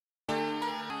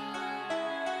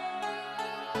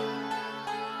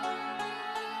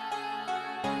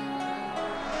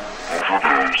What's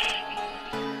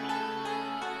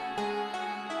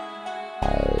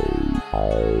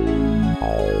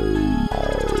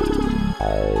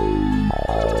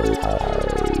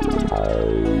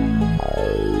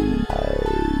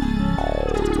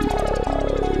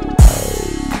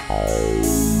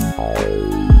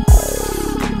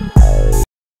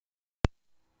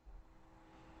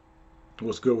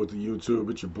good with the YouTube?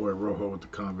 It's your boy Rojo with the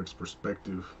Convict's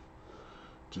Perspective.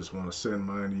 Just want to send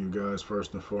mine to you guys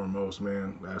first and foremost,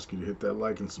 man. Ask you to hit that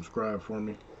like and subscribe for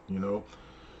me.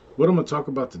 What I'm going to talk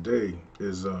about today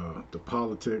is the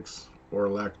politics or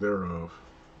lack thereof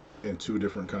in two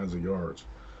different kinds of yards.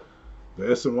 The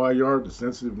SNY yard, the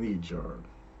sensitive needs yard,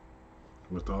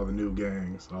 with all the new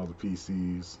gangs, all the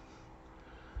PCs,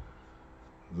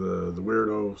 the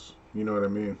weirdos, you know what I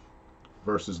mean?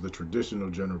 Versus the traditional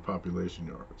general population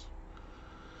yards.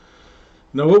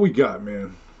 Now, what we got,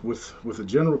 man, with a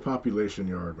general population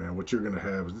yard, man, what you're going to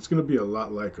have is it's going to be a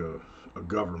lot like a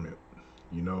government.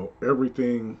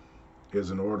 Everything is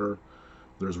in order.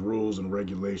 There's rules and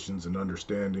regulations and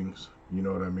understandings, you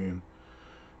know what I mean?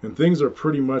 And things are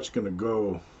pretty much going to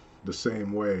go the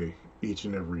same way each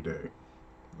and every day.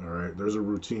 All right, there's a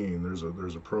routine, there's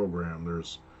a program,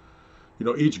 there's,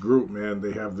 each group, man,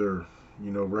 they have their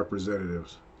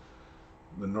representatives.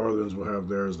 The Northerns will have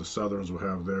theirs, the Southerns will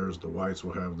have theirs, the whites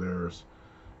will have theirs,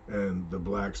 and the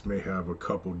blacks may have a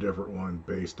couple different ones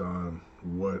based on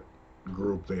what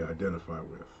group they identify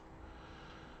with.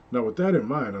 Now, with that in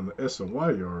mind, on the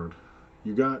SNY yard,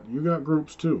 you got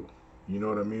groups too, you know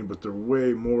what I mean? But they're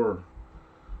way more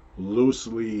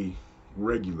loosely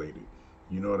regulated,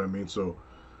 you know what I mean? So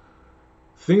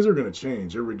things are going to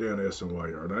change every day on the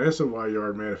SNY yard. Now, SNY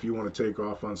yard, man, if you want to take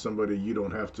off on somebody, you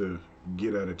don't have to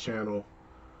get at a channel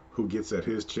who gets at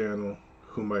his channel,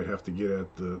 who might have to get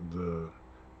at the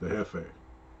Hefe,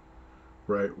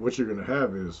 right? What you're going to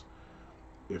have is,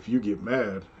 if you get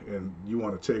mad and you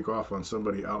want to take off on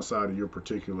somebody outside of your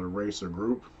particular race or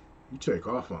group, you take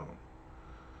off on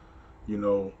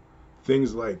them.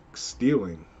 Things like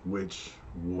stealing, which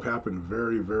will happen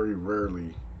very, very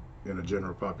rarely in a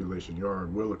general population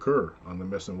yard, will occur on the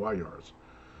SNY yards.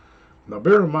 Now,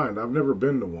 bear in mind, I've never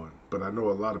been to one, but I know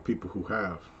a lot of people who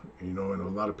have, and a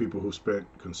lot of people who spent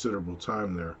considerable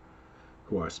time there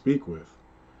who I speak with.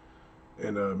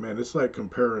 And man, it's like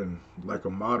comparing like a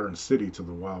modern city to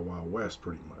the Wild Wild West,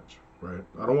 pretty much, right?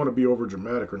 I don't want to be over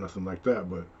dramatic or nothing like that,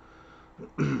 but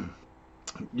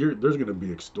there's going to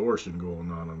be extortion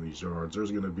going on these yards. There's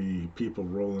going to be people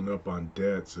rolling up on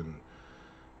debts and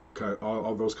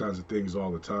all those kinds of things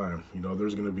all the time.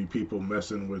 There's going to be people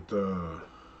messing with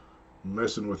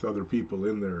other people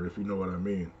in there, if you know what I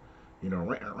mean.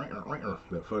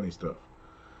 That funny stuff.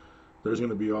 There's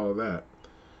going to be all that.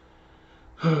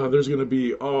 There's going to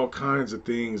be all kinds of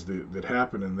things that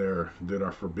happen in there that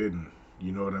are forbidden.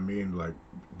 You know what I mean? Like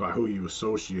by who you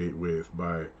associate with,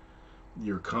 by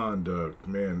your conduct.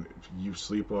 Man, you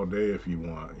sleep all day if you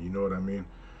want. You know what I mean?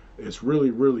 It's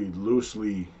really, really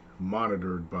loosely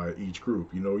monitored by each group.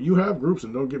 You have groups,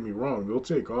 and don't get me wrong, they'll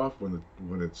take off when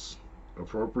it's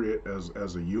appropriate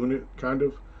as a unit, kind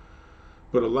of.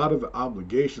 But a lot of the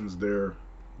obligations there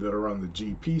that are on the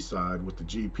GP side with the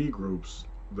GP groups,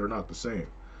 they're not the same.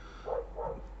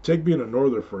 Take being a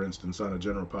Norther, for instance, on a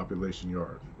general population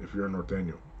yard. If you're a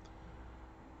Norteño,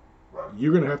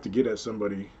 you're going to have to get at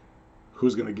somebody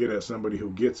who's going to get at somebody who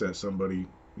gets at somebody.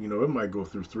 It might go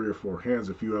through 3 or 4 hands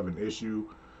if you have an issue,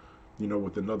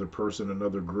 with another person,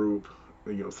 another group,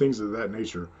 things of that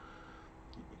nature.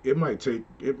 It might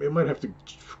have to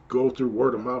go through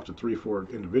word of mouth to 3 or 4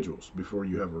 individuals before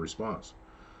you have a response.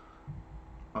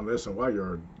 On the SNY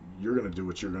yard, you're going to do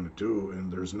what you're going to do,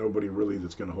 and there's nobody really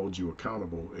that's going to hold you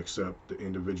accountable except the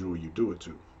individual you do it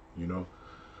to.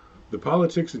 The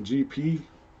politics in GP,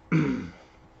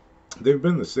 they've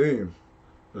been the same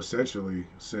essentially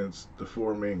since the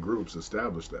 4 main groups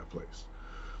established that place.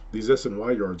 These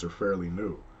SNY yards are fairly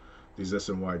new. These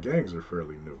SNY gangs are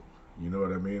fairly new. You know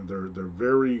what I mean? They're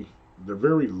very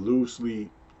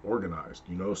loosely organized.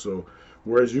 So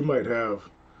whereas you might have,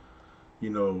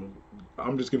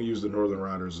 I'm just going to use the Northern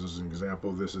Riders as an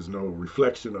example. This is no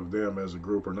reflection of them as a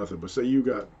group or nothing, but say you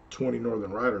got 20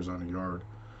 Northern Riders on a yard,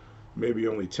 maybe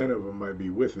only 10 of them might be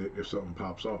with it if something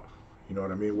pops off. You know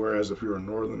what I mean? Whereas if you're a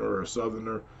Northerner or a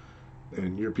Southerner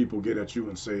and your people get at you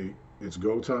and say it's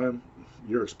go time,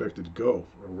 you're expected to go,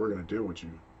 or we're going to deal with you,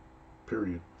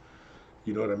 period.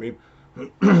 You know what I mean?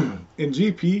 In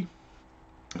GP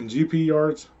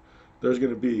yards, there's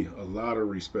going to be a lot of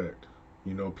respect.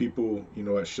 People,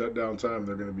 at shutdown time,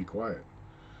 they're going to be quiet.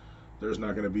 There's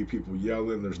not going to be people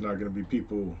yelling. There's not going to be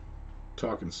people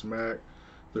talking smack.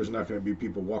 There's not going to be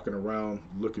people walking around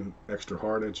looking extra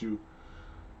hard at you.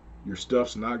 Your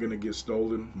stuff's not going to get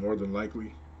stolen, more than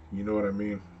likely. You know what I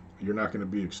mean? You're not going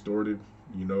to be extorted.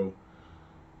 You know,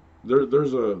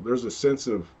 there's a sense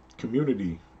of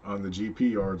community on the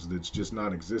GP yards that's just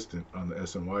non-existent on the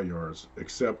SNY yards,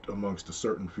 except amongst a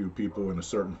certain few people and a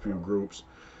certain few groups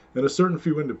and a certain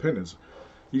few independents.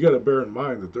 You got to bear in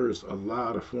mind that there's a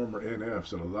lot of former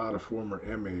NFs and a lot of former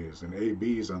MAs and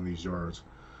ABs on these yards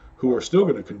who are still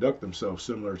going to conduct themselves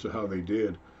similar to how they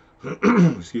did,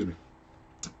 excuse me,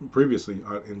 previously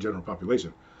in general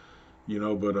population. You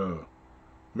know, but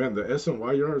man, the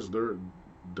SNY yards, they're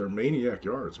maniac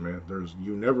yards, man.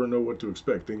 You never know what to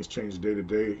expect. Things change day to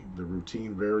day. The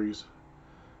routine varies,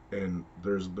 and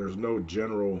there's no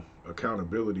general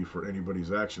accountability for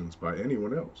anybody's actions by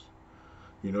anyone else.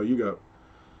 You know, you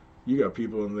got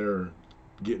people in there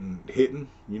getting hitten.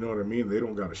 You know what I mean? They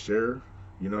don't got to share.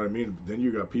 You know what I mean? Then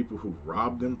you got people who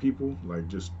rob them people, like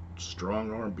just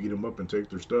strong arm, beat them up, and take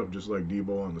their stuff, just like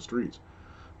Debo on the streets.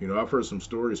 You know, I've heard some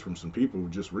stories from some people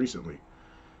just recently,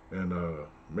 and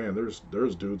man,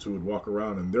 there's dudes who would walk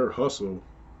around and their hustle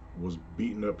was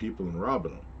beating up people and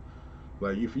robbing them.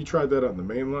 Like if you tried that on the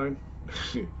main line,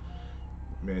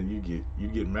 man, you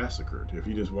get massacred. If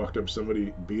you just walked up to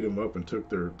somebody, beat them up, and took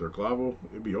their clavo,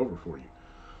 it'd be over for you.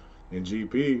 In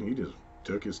GP, he just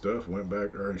took his stuff, went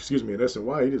back, or excuse me, in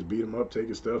SNY, he just beat him up, take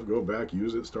his stuff, go back,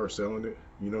 use it, start selling it.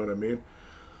 You know what I mean?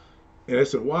 In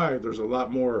SNY, there's a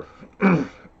lot more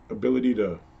ability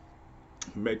to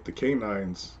make the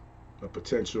canines a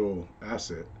potential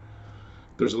asset.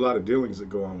 There's a lot of dealings that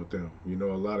go on with them. You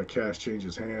know, a lot of cash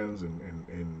changes hands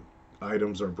and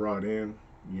items are brought in.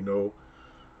 You know,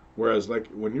 whereas like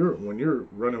when you're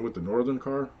running with the northern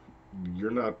car, you're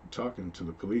not talking to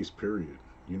the police. Period.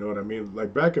 You know what I mean?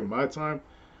 Like back in my time,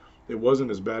 it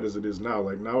wasn't as bad as it is now.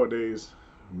 Like nowadays,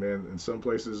 man, in some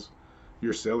places,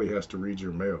 your celly has to read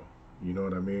your mail. You know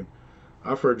what I mean?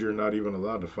 I've heard you're not even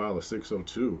allowed to file a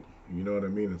 602. You know what I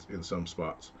mean? In some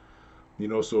spots. You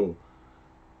know, so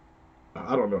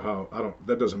I don't know how I don't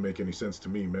that doesn't make any sense to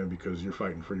me, man, because you're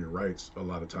fighting for your rights a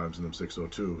lot of times in them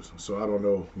 602s. So I don't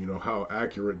know, you know, how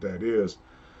accurate that is,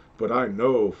 but I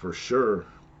know for sure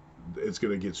it's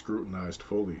going to get scrutinized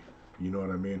fully. You know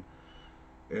what I mean?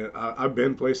 And I've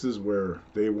been places where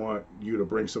they want you to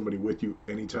bring somebody with you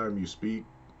anytime you speak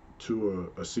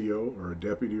to a CO or a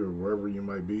deputy or wherever you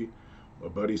might be, a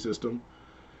buddy system.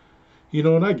 You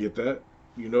know, and I get that,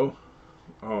 you know.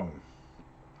 Um,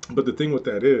 but the thing with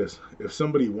that is, if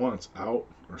somebody wants out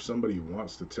or somebody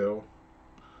wants to tell,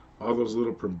 all those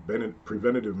little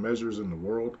preventative measures in the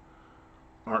world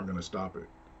aren't going to stop it.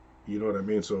 You know what I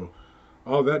mean? So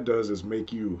all that does is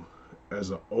make you as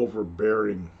an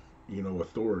overbearing, you know,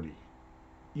 authority.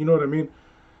 You know what I mean?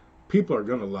 People are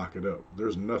going to lock it up.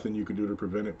 There's nothing you can do to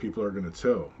prevent it. People are going to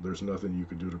tell. There's nothing you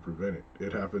can do to prevent it.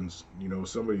 It happens, you know,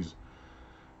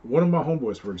 one of my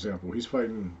homeboys, for example, he's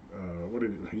fighting,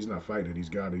 he's not fighting it. He's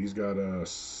got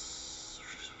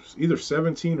either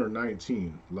 17 or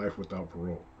 19 life without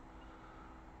parole.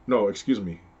 No, excuse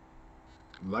me.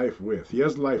 Life with. He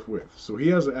has life with. So he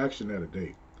has an action at a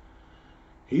date.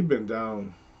 He'd been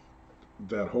down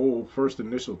that whole first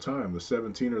initial time, the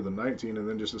 17 or the 19, and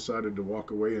then just decided to walk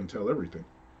away and tell everything.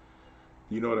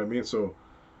 You know what I mean? So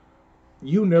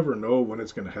you never know when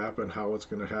it's going to happen, how it's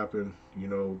going to happen. You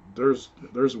know,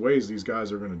 there's ways these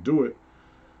guys are going to do it,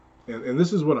 and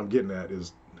this is what I'm getting at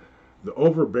is the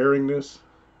overbearingness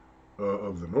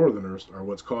of the Northerners are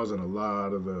what's causing a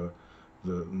lot of the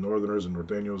Northerners and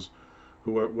Norteños,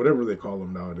 who are whatever they call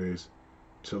them nowadays,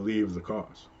 to leave the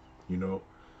cause. You know,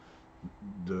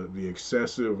 the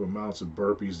excessive amounts of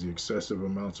burpees, the excessive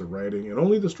amounts of writing, and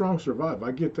only the strong survive.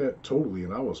 I get that totally,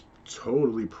 and I was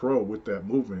totally pro with that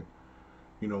movement.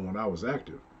 You know, when I was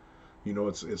active, you know,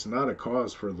 it's not a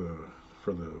cause for the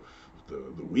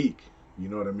weak. You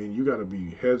know what I mean? You got to be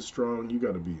headstrong. You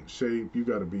got to be in shape. You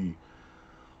got to be,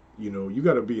 you know, you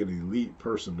got to be an elite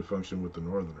person to function with the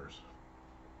Northerners.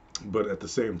 But at the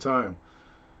same time,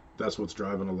 that's what's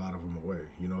driving a lot of them away.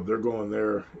 You know, they're going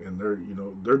there and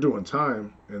they're doing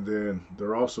time, and then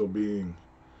they're also being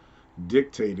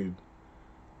dictated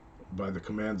by the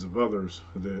commands of others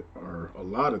that are a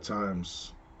lot of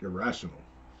times irrational.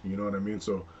 You know what I mean?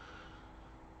 So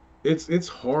it's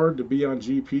hard to be on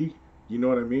GP. You know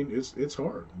what I mean? It's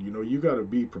hard. You know, you got to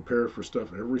be prepared for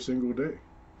stuff every single day.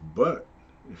 But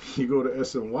if you go to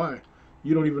SNY,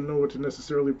 you don't even know what to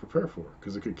necessarily prepare for,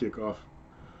 because it could kick off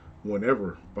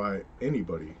whenever by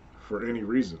anybody for any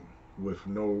reason, with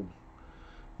no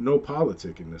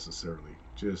politicking necessarily,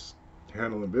 just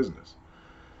handling business.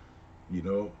 You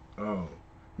know,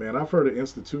 man, I've heard of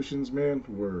institutions, man,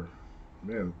 where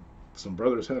man, some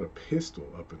brothers had a pistol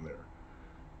up in there,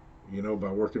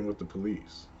 by working with the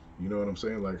police. You know what I'm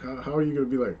saying? Like, how are you going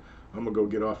to be like, I'm going to go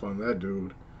get off on that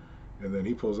dude, and then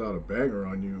he pulls out a banger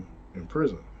on you in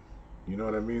prison? You know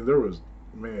what I mean?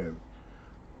 Man,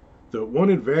 the one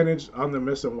advantage on the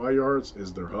SNY yards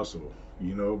is their hustle,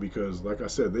 because like I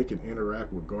said, they can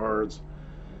interact with guards,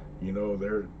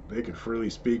 they can freely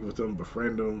speak with them,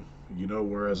 befriend them,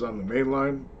 whereas on the main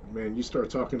line, man, you start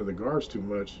talking to the guards too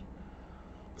much,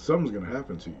 something's going to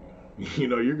happen to you.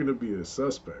 You're going to be a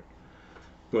suspect.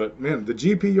 But man, the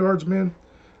GP yards, man,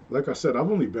 like I said,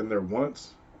 I've only been there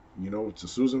once, to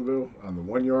Susanville on the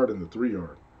 1 yard and the 3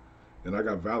 yard. And I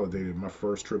got validated my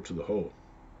first trip to the hole.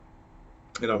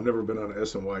 And I've never been on an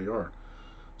SNY yard.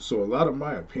 So a lot of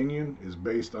my opinion is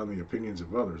based on the opinions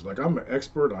of others. Like, I'm an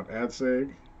expert on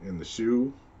ADSEG and the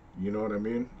shoe. You know what I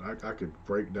mean? I could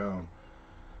break down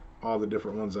all the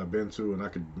different ones I've been to, and I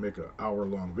could make an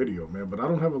hour-long video, man. But I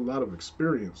don't have a lot of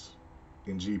experience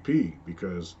in GP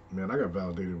because, man, I got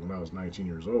validated when I was 19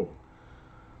 years old.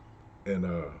 And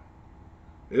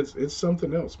it's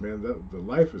something else, man. The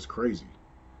life is crazy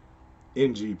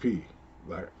in GP.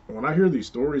 Like, when I hear these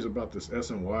stories about this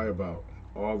SNY, about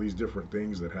all these different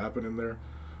things that happen in there,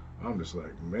 I'm just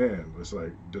like, man, it's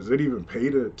like, does it even pay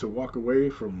to walk away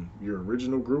from your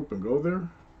original group and go there?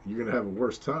 You're going to have a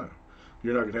worse time.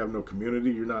 You're not going to have no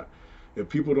community. If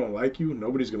people don't like you,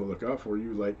 nobody's going to look out for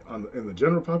you. Like, in the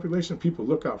general population, people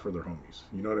look out for their homies.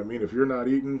 You know what I mean? If you're not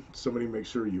eating, somebody makes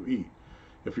sure you eat.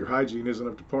 If your hygiene isn't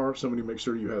up to par, somebody makes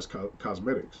sure you has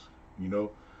cosmetics.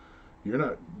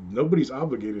 Nobody's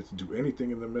obligated to do anything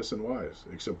in the SNYs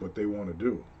except what they want to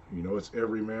do. It's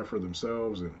every man for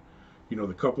themselves. And,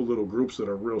 the couple little groups that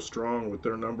are real strong with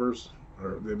their numbers,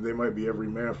 or they might be every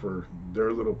man for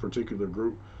their little particular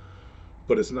group,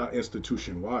 but it's not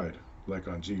institution wide like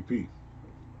on GP.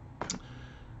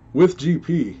 With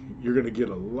GP, you're going to get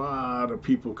a lot of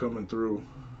people coming through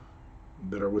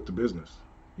that are with the business.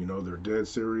 They're dead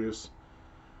serious.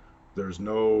 There's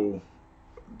no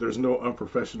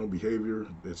unprofessional behavior.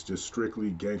 It's just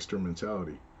strictly gangster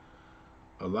mentality.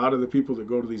 A lot of the people that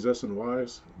go to these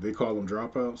SNYs, they call them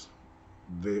dropouts.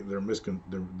 They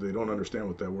don't understand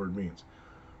what that word means.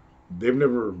 They've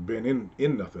never been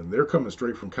in nothing. They're coming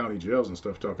straight from county jails and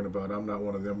stuff, talking about, I'm not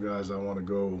one of them guys. I want to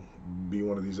go be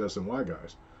one of these SNY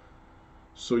guys.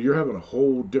 So you're having a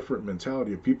whole different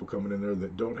mentality of people coming in there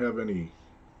that don't have any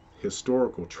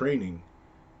historical training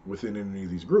within any of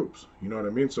these groups. You know what I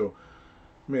mean? So,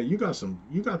 man, you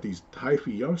got these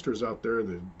hyphy youngsters out there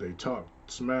that they talk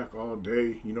smack all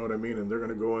day. You know what I mean? And they're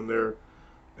gonna go in there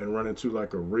and run into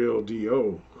like a real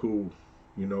DO who,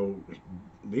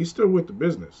 he's still with the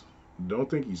business. Don't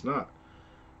think he's not,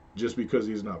 just because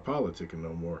he's not politicking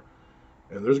no more.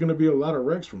 And there's gonna be a lot of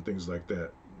wrecks from things like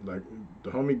that. Like the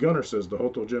homie Gunner says, the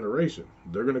Hoto generation.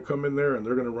 They're gonna come in there and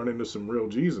they're gonna run into some real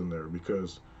G's in there,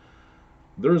 because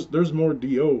there's more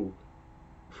DO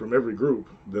from every group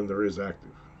than there is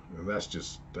active. And that's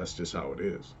just how it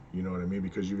is. You know what I mean?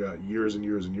 Because you got years and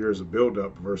years and years of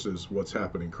buildup versus what's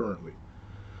happening currently.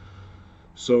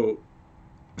 So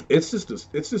it's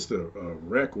just a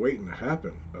wreck waiting to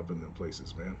happen up in them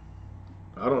places, man.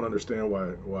 I don't understand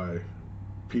why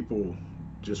people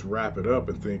just wrap it up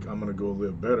and think, I'm gonna go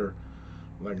live better.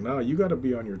 Like, nah, you got to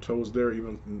be on your toes there.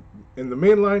 Even in the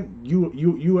main line,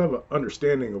 you have an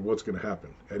understanding of what's gonna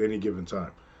happen at any given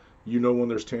time. You know when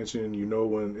there's tension. You know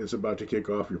when it's about to kick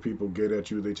off. Your people get at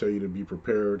you. They tell you to be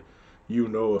prepared. You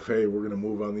know if, hey, we're gonna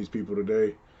move on these people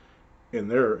today. And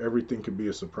there, everything could be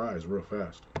a surprise real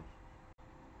fast.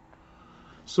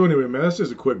 So anyway, man, that's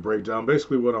just a quick breakdown.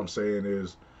 Basically, what I'm saying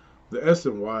is the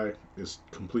SNY is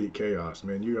complete chaos,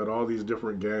 man. You got all these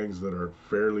different gangs that are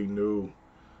fairly new.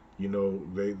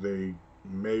 They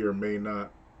may or may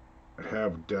not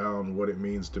have down what it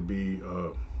means to be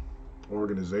a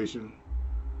organization.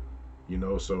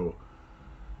 So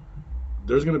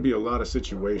there's going to be a lot of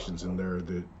situations in there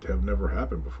that have never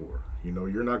happened before.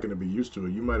 You're not going to be used to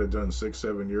it. You might have done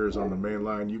 6-7 years on the main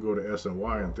line. You go to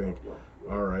SNY and think,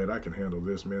 all right, I can handle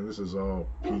this, man. This is all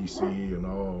PC and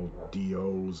all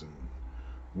DOs and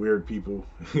weird people,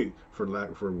 for lack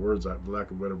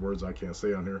of better words I can't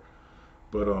say on here.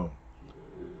 But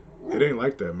it ain't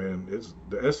like that, man.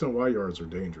 The SNY yards are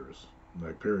dangerous.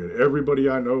 Like, period. Everybody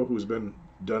I know who's been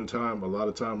done a lot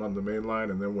of time on the main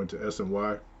line and then went to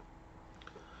SNY,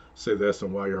 say the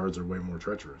SNY yards are way more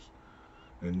treacherous.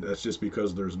 And that's just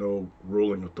because there's no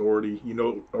ruling authority.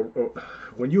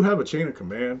 When you have a chain of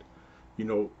command,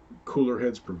 cooler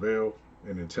heads prevail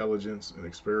and intelligence and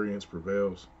experience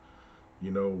prevails.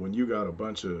 When you got a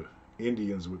bunch of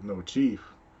Indians with no chief,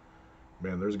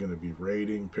 man, there's going to be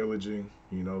raiding, pillaging.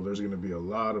 There's going to be a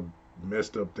lot of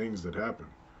messed up things that happen.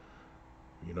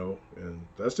 And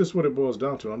that's just what it boils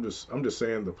down to. I'm just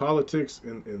saying the politics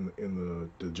in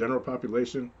the general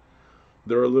population,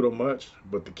 they're a little much,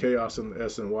 but the chaos in the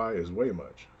SNY is way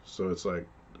much. So it's like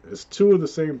it's two of the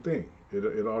same thing.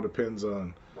 It all depends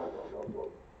on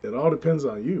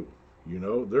you.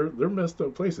 They're messed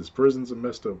up places. Prison's a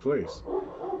messed up place.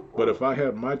 But if I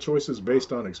had my choices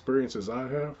based on experiences I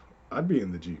have, I'd be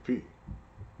in the GP.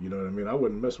 You know what I mean? I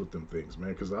wouldn't mess with them things,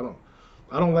 man, because I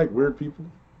don't like weird people.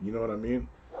 You know what I mean?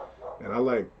 And I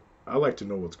like to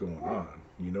know what's going on.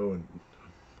 And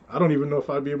I don't even know if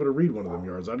I'd be able to read one of them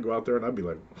yards. I'd go out there and I'd be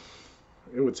like,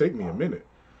 it would take me a minute.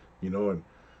 And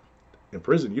in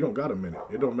prison, you don't got a minute.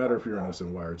 It don't matter if you're an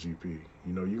SNY or GP.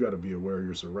 You got to be aware of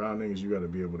your surroundings. You got to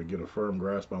be able to get a firm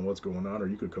grasp on what's going on, or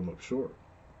you could come up short.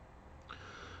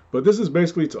 But this is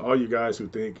basically to all you guys who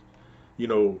think, you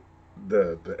know,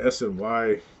 the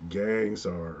SNY gangs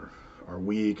are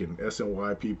weak and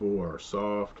SNY people are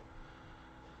soft.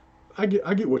 I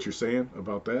get what you're saying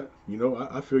about that.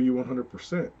 I feel you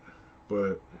 100%.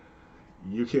 But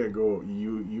you can't go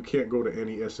to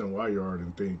any SNY yard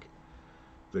and think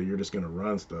that you're just gonna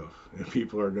run stuff and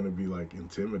people are gonna be like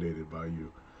intimidated by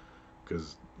you,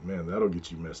 because man, that'll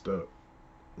get you messed up.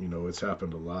 It's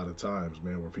happened a lot of times,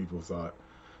 man, where people thought,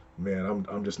 man,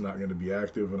 I'm just not gonna be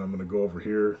active and I'm gonna go over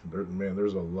here. Man,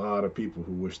 there's a lot of people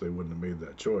who wish they wouldn't have made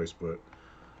that choice. But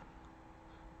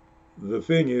the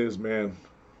thing is, man,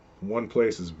 one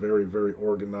place is very, very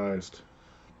organized,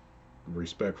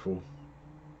 respectful.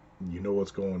 You know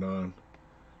what's going on.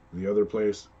 The other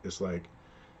place, it's like,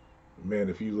 man,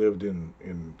 if you lived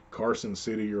in Carson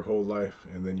City your whole life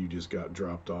and then you just got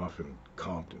dropped off in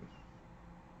Compton,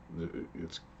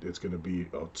 it's gonna be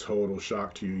a total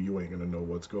shock to you. You ain't gonna know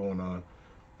what's going on,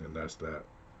 and that's that.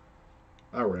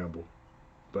 I ramble,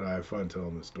 but I have fun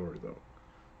telling this story though.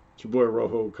 It's your boy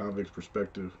Rojo, Convict's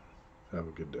Perspective. Have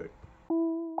a good day.